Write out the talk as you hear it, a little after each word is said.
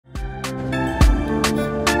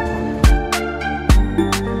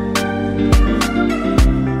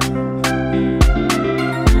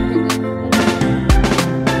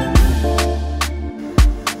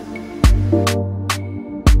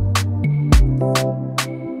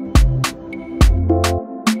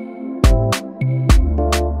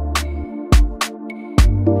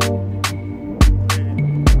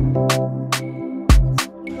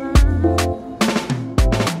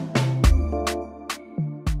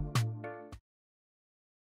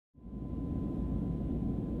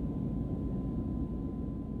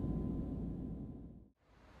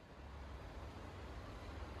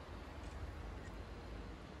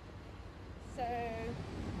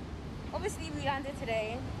Obviously we landed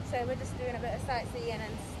today, so we're just doing a bit of sightseeing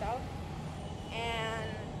and stuff,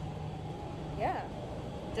 and yeah,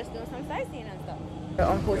 just doing some sightseeing and stuff. But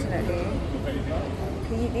unfortunately,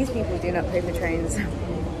 these people do not pay for trains.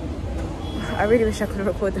 I really wish I could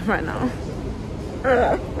record them right now.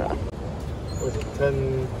 Was it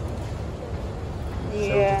 10?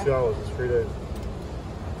 Yeah. 72 hours, it's 3 days.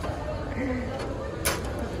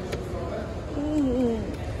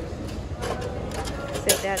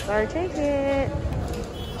 So that's our ticket.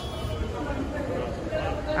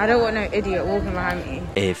 I don't want no idiot walking behind me.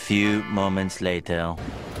 A few moments later.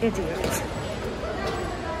 Idiot.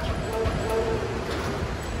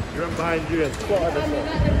 You went behind you and squatted us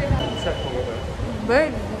up. Check over there.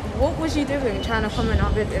 But what was you doing trying to comment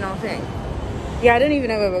in our thing? Yeah, I don't even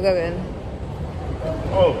know where we're going.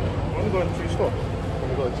 Oh, we're only going 2 stops.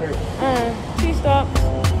 We're going to go 2. 2 stops.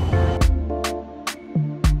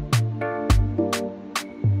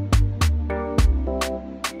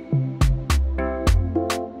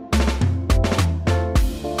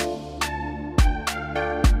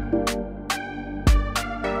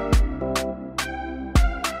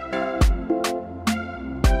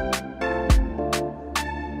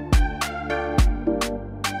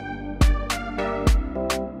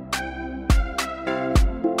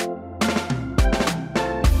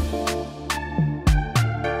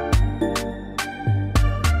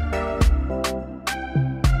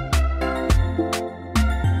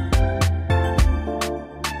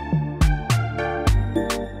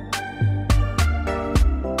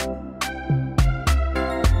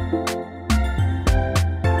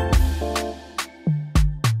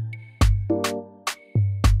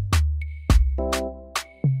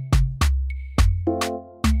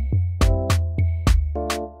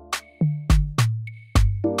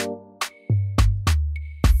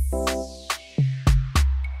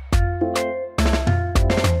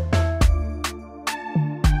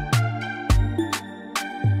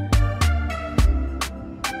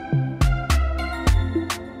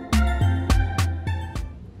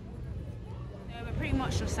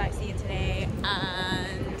 Sightseeing today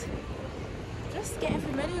and just getting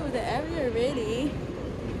familiar with the area, really.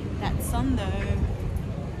 That sun though.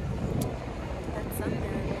 That sun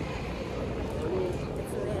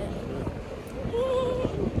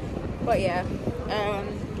though. But yeah,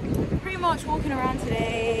 pretty much walking around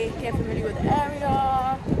today, getting familiar with the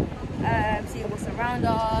area, seeing what's around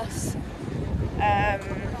us.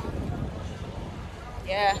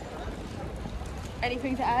 Yeah.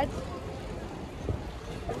 Anything to add?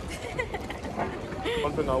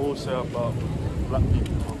 One thing I will say about black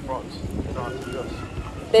people from France, they know how to dress.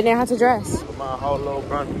 They know how to dress? No matter how low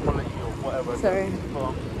brand quality or whatever, sorry,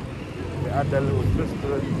 they add their little twist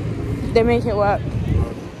to it. They make it work.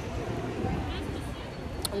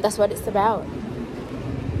 And that's what it's about.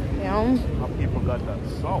 You know? How people got that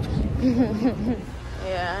sauce.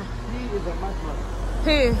 Yeah.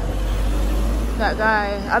 Who? That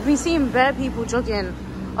guy. I've been seeing bare people jogging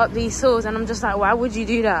up these hills and I'm just like, why would you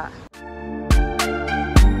do that?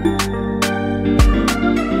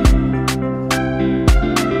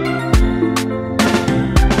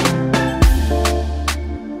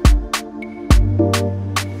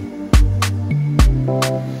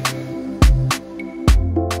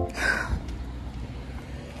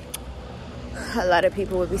 A lot of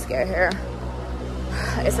people would be scared here.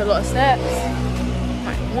 It's a lot of steps,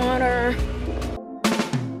 like water.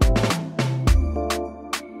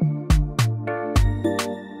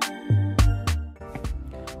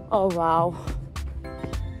 Oh wow,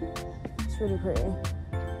 it's really pretty.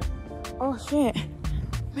 Oh shit,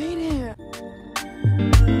 made it.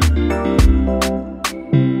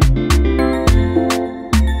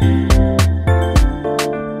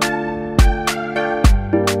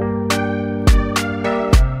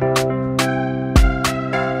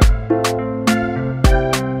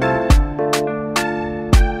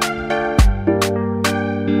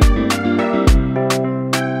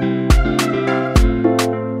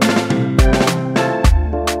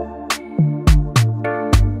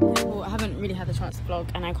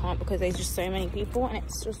 And I can't because there's just so many people and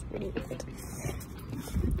it's just really weird.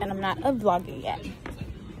 And I'm not a vlogger yet,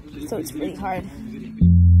 so it's really hard.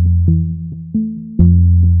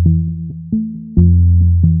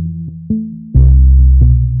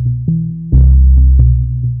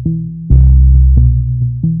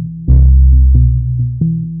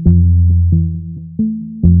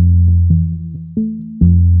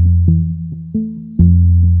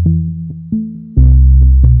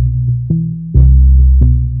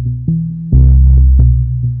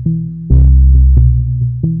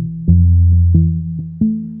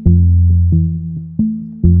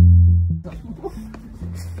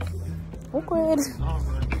 awkward.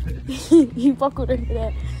 You buckled over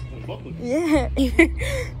there. Buckled? Yeah.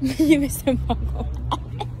 You missed a buckle.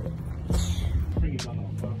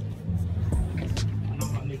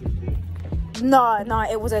 No,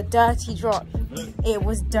 it was a dirty drop. It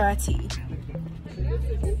was dirty.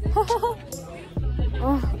 Oh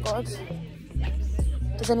god.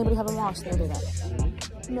 Does anybody have a mask? No, they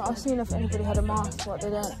don't. No, I was seeing if anybody had a mask, but they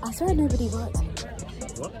don't. I swear nobody works here.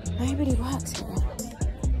 What? Nobody works here.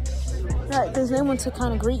 Like, there's no one to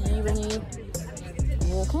kind of greet you when you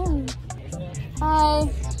walk in. Hi.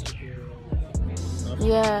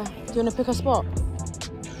 Yeah. Do you want to pick a spot?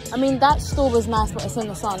 I mean, that store was nice, but it's in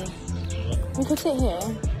the sun. We could sit here.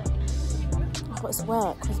 Oh, but it's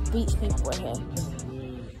wet because beach people are here.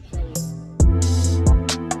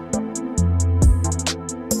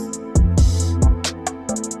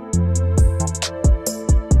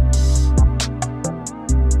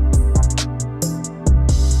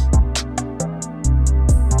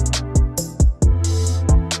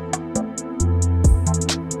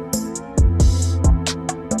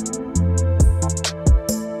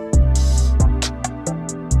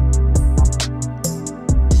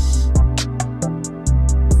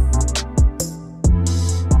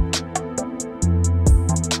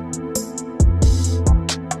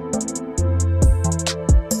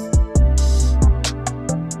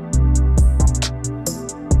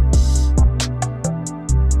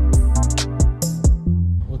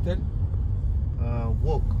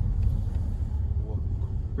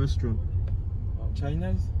 Restaurant.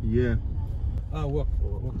 Chinese? Yeah. Ah, walk.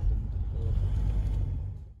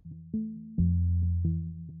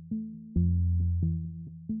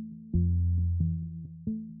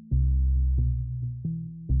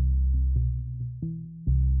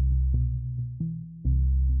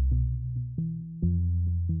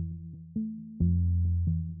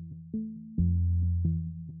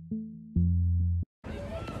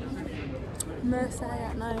 Marseille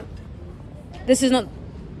at night. This is not.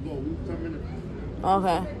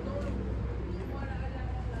 Okay.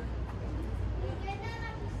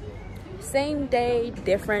 Same day,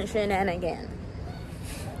 different shenanigans.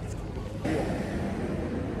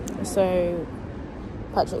 So,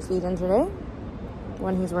 Patrick's leading today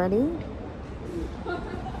when he's ready.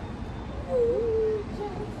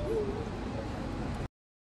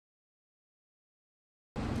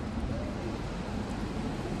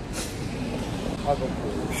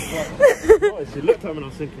 She looked at me and I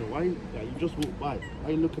was thinking, why you just walked by? Why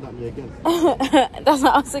are you looking at me again? That's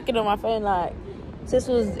what I was thinking on my phone, like, this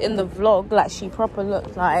was in the vlog, like, she proper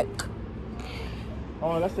looked like.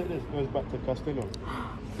 Oh, let's take this. Goes back to Castillo.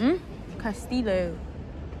 Castillo.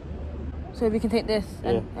 So we can take this?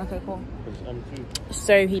 And, yeah. Okay, cool. It's M2.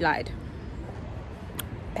 So he lied.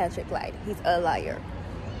 Patrick lied. He's a liar.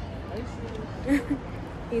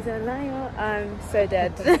 He's a liar. I'm so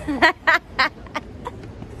dead.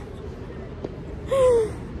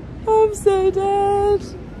 I'm so dead.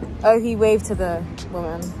 Oh, he waved to the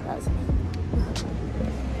woman. That's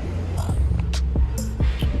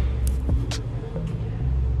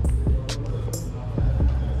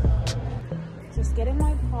just getting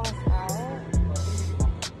my pass out.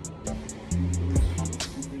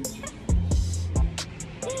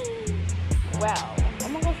 Wow. Oh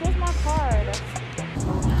my gosh, where's my card?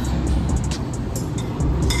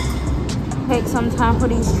 Take some time for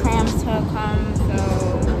these trams to come, so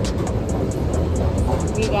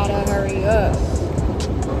we gotta hurry up.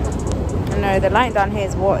 No, the light down here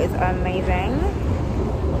is what is amazing,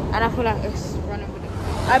 and I feel like it's running with it.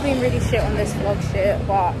 I've been really shit on this vlog shit,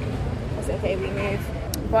 but it's okay, we move.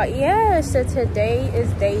 But yeah, so today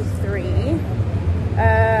is day 3.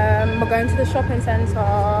 We're going to the shopping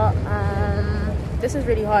center. This is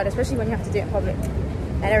really hard, especially when you have to do it in public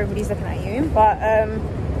and everybody's looking at you. But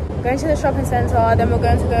going to the shopping center, then we're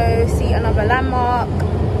going to go see another landmark.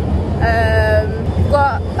 We've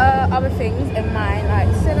got other things in mind,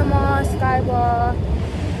 like cinema, sky bar.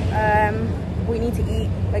 We need to eat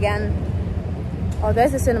again. Oh,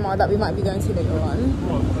 there's a cinema that we might be going to later on.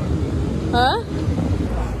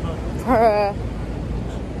 Huh?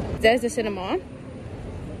 There's the cinema.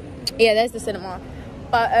 Yeah, there's the cinema.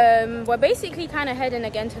 But we're basically kind of heading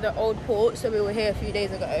again to the old port, so we were here a few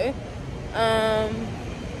days ago.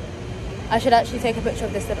 I should actually take a picture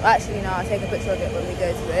of this. Actually, no, I'll take a picture of it when we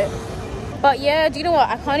go to it. But yeah, do you know what?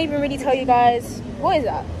 I can't even really tell you guys. What is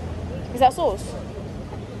that? Is that sauce?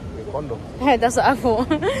 That's what I thought.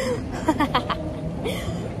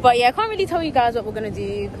 But yeah, I can't really tell you guys what we're gonna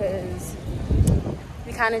do because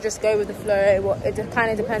we kind of just go with the flow. It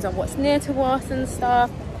kind of depends on what's near to us and stuff.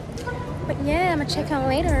 But yeah, I'm gonna check out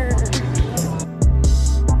later.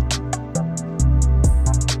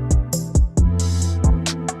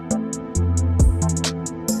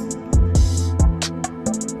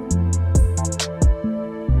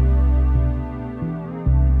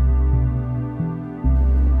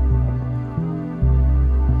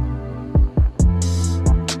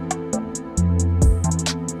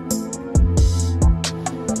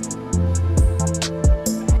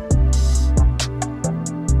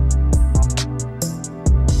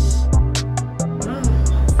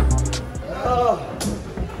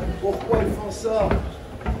 Pourquoi ils font ça?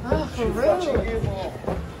 Oh, for real.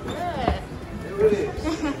 Yeah.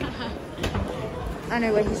 I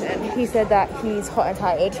know what he said. He said that he's hot and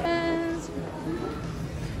tired.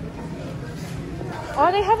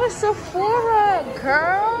 Oh, they have a Sephora,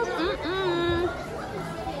 girl.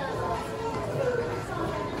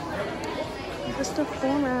 A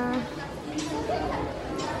Sephora.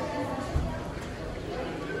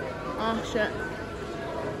 Oh shit.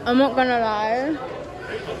 I'm not gonna lie.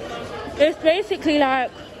 It's basically like,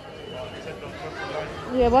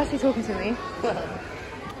 yeah, why is he talking to me?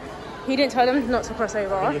 He didn't tell them not to cross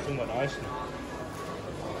over.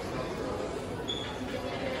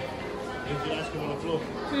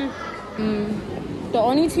 The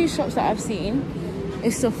only two shops that I've seen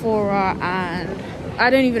is Sephora and I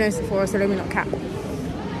don't even know Sephora, so let me not cap.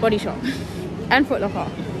 Body Shop and Foot Locker.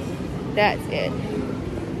 That's it.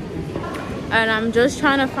 And I'm just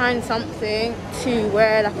trying to find something to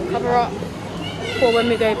wear, like a cover up for when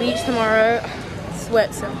we go beach tomorrow.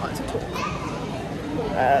 Sweat so hard to talk.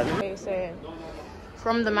 Okay, so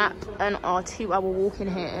from the map and our 2 hour walk in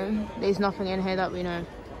here, there's nothing in here that we know.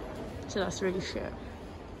 So that's really shit.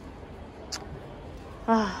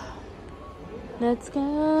 Let's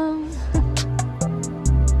go.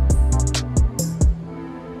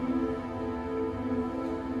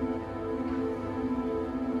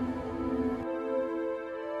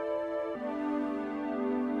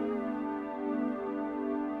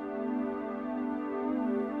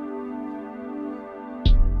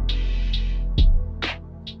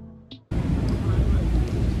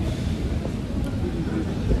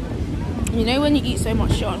 You know when you eat so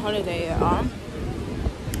much shit on holiday, I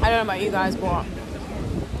don't know about you guys, but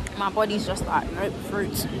my body's just like, nope,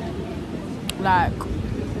 fruits. Like,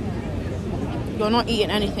 you're not eating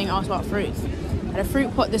anything else but fruits. I had a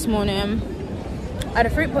fruit pot this morning.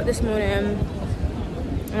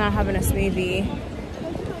 And I'm having a smoothie.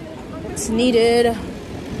 It's needed.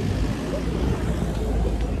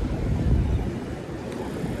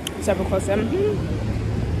 So because anyway.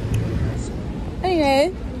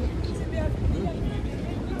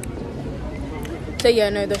 So yeah,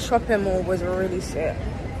 no, the shopping mall was really shit.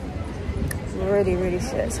 Really, really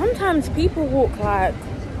shit. Sometimes people walk like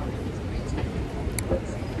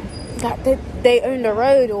they own the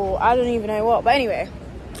road, or I don't even know what. But anyway,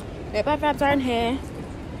 no bad vibes are in here.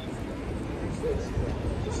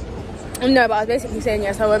 No, but I was basically saying,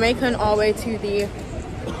 yeah, so we're making our way to the... I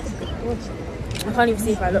can't even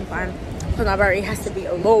see if I look fine, because my battery has to be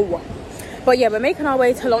low. But yeah, we're making our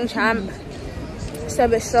way to Longchamp. So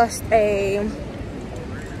it's just a...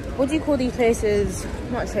 What do you call these places?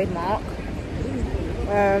 Not a trademark.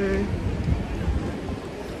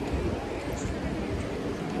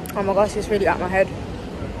 Oh my gosh, it's really out my head.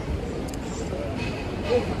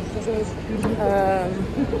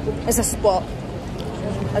 It's a spot.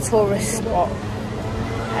 A tourist spot.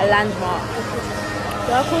 A landmark.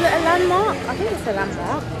 Do I call it a landmark? I think it's a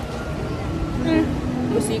landmark.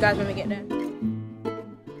 We'll see you guys when we get there.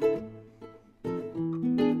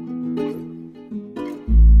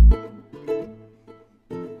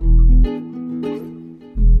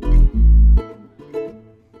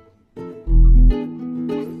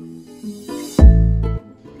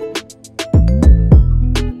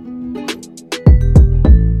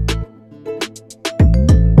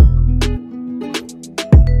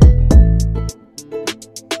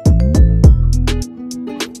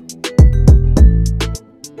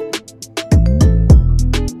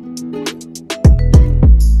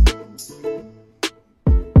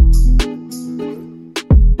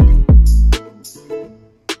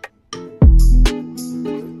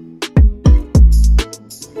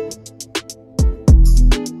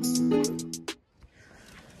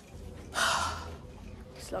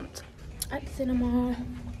 Slumped at the cinema.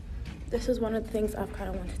 This is one of the things I've kind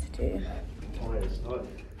of wanted to do.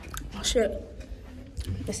 Oh shit,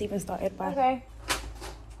 this even started. Bye. Okay,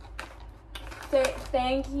 so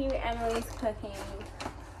thank you, Emily's cooking.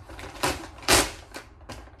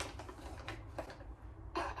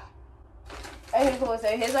 Okay, cool. So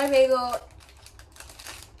here's my bagel.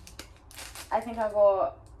 I think I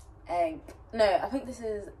got egg. No, I think this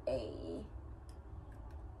is a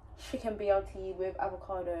chicken BLT with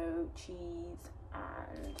avocado, cheese,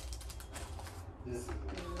 and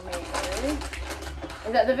mayo.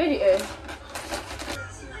 Is that the video?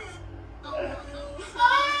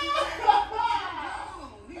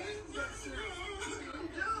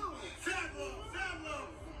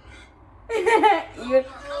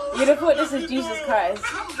 You'd have thought this is Jesus Christ.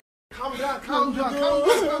 Calm down, calm down,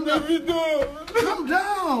 calm down, calm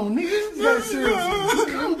down, nigga. That's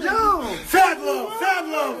serious. Calm down. Fat love, fat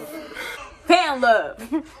love. Fan love.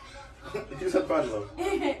 You said bad love.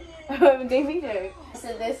 Davey joke. So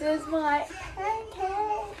this is my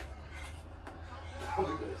pancake.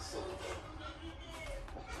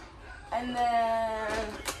 And then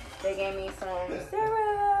they gave me some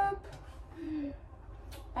syrup.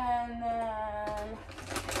 And then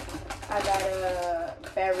I got a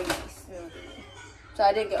berry smoothie. So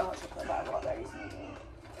I didn't get a hot chocolate, but I got a berry smoothie.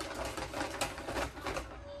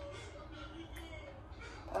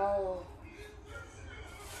 Oh.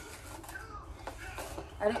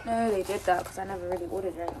 I didn't know they did that because I never really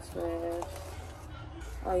ordered drinks with.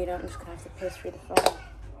 Oh, you don't, I'm just gonna have to piss through the phone.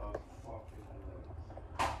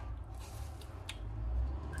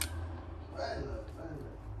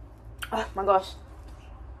 Oh my gosh.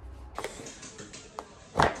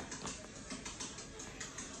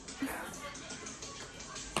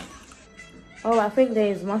 Oh, I think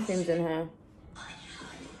there's mushrooms in here.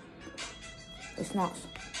 It's not.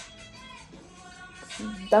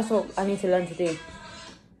 That's what I need to learn to do.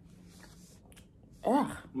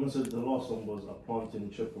 Ugh. Must have, the last one was a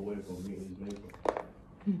planting chip away from meeting his neighbour.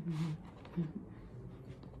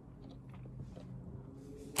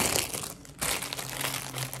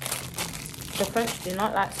 The French do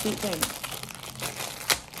not like sweet things.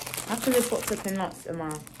 I have to live put flipping nuts in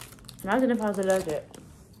my. Imagine if I was allergic.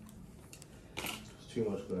 There's too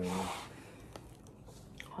much going on.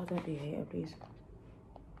 Oh, don't do hater, please.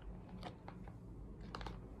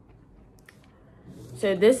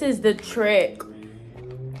 So this is the trick.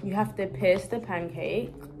 You have to pierce the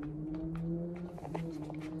pancake.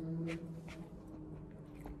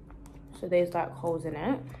 So there's like holes in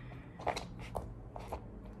it.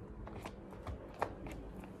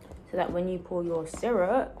 So that when you pour your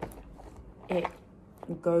syrup, it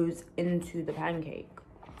goes into the pancake.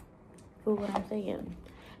 Feel what I'm saying?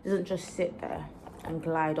 It doesn't just sit there and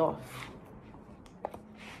glide off.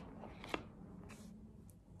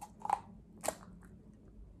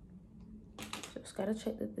 Just gotta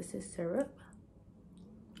check that this is syrup.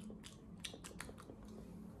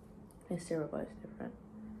 It's syrup, but it's different.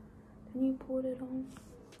 Then you pour it on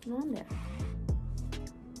there.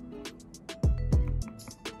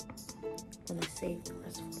 I'm gonna save the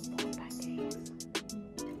rest of the pancakes.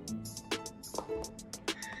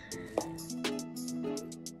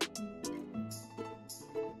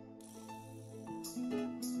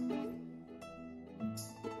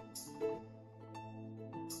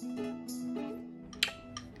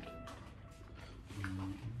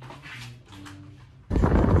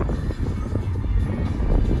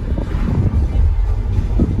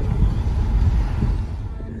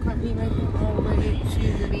 Currently making our way to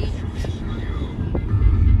the beach.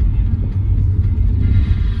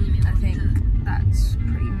 I think that's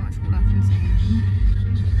pretty much all I can say.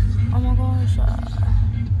 Oh my gosh,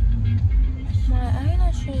 my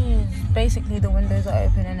eyelashes. Basically the windows are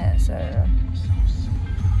open in it, so.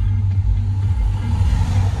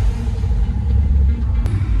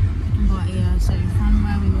 But yeah, so from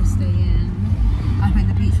where we were staying, I think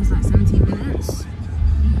the beach was like 17 minutes.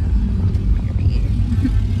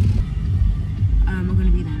 We're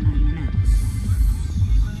gonna be there in 9 minutes.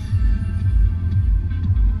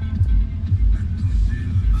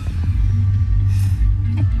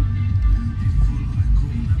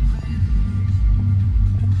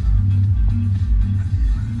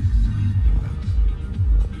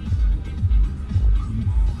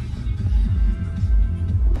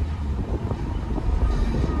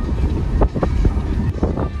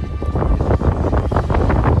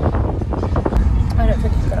 I don't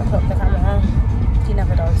think he's gonna flip the camera. He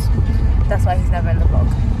never does. That's why he's never in the vlog.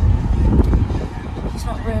 He's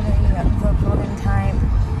not really the vlogging type.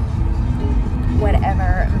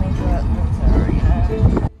 Whatever, make it better, you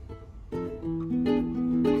know.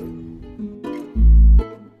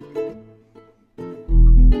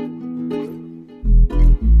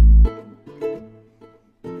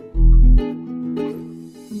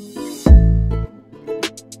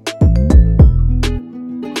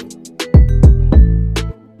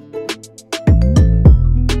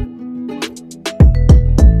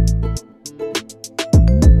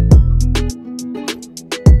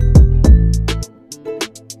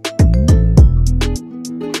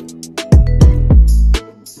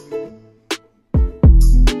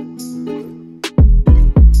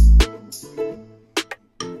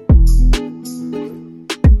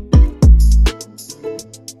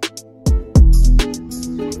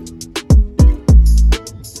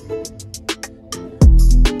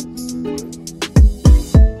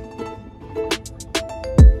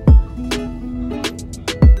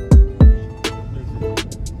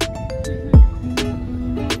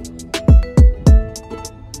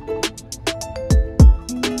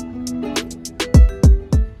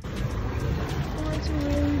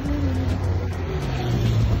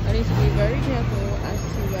 careful as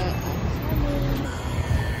to where I'm standing.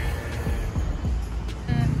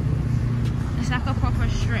 It's like a proper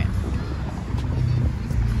strip.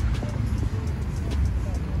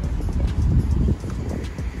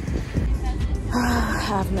 I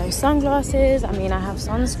have no sunglasses. I mean, I have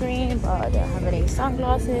sunscreen, but I don't have any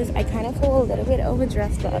sunglasses. I kind of feel a little bit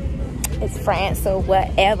overdressed, but it's France, so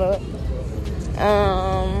whatever.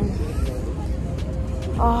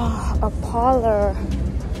 Oh, a parlor.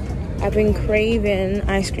 I've been craving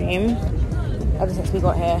ice cream ever since we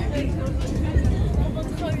got here,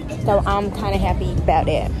 so I'm kind of happy about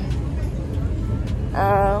it.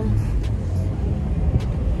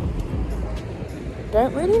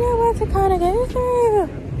 Don't really know where to kind of go through.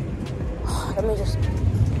 Oh, let me just.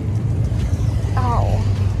 Ow.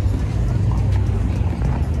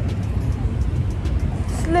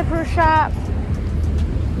 Slipper shop.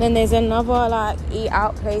 Then there's another like eat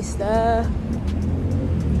out place there.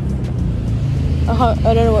 I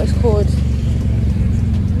don't know what it's called.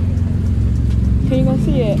 Can you go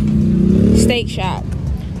see it? Steak shack.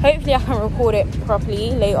 Hopefully I can record it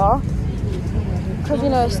properly later, because you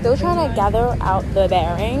know, still trying to gather out the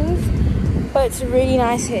bearings, but it's really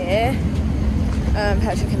nice here.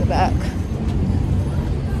 Patrick in the back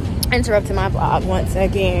interrupting my vlog once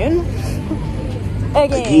again.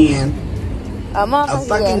 Again. Oh my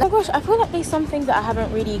gosh, I feel like there's something that I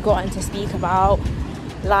haven't really gotten to speak about,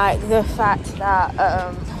 like the fact that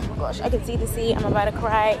oh my gosh, I can see the sea. I'm about to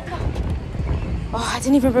cry. Oh, I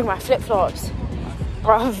didn't even bring my flip-flops.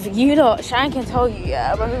 Bruv, you lot, Shane can tell you,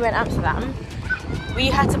 yeah, when we went to Amsterdam, we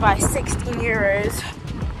had to buy 16 euros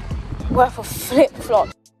worth of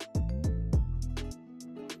flip-flops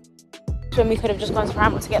when we could have just gone to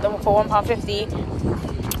Primark to get them for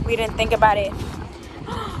 £1.50. We didn't think about it.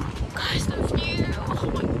 Guys, the view.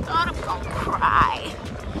 Oh my god, I'm gonna cry.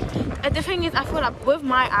 The thing is, I feel like with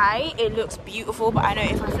my eye, it looks beautiful, but I know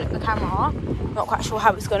if I flip the camera, not quite sure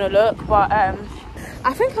how it's gonna look, but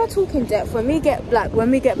I think I'll talk in depth when we get back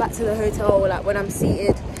to the hotel, like when I'm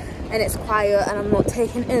seated and it's quiet and I'm not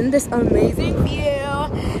taking in this amazing view,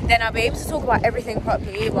 then I'll be able to talk about everything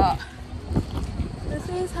properly. But this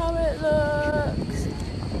is how it looks.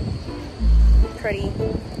 Pretty,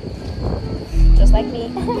 just like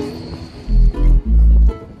me.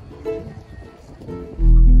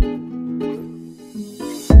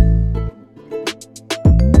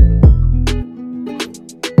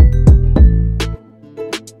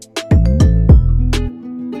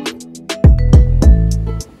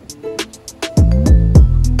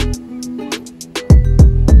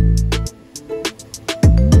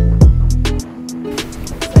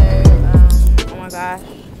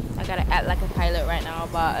 I gotta act like a pilot right now,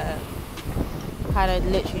 but kind of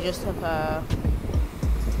literally just took a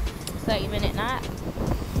 30-minute nap.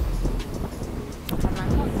 Have my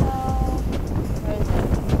cocktail. Where is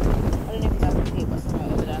it?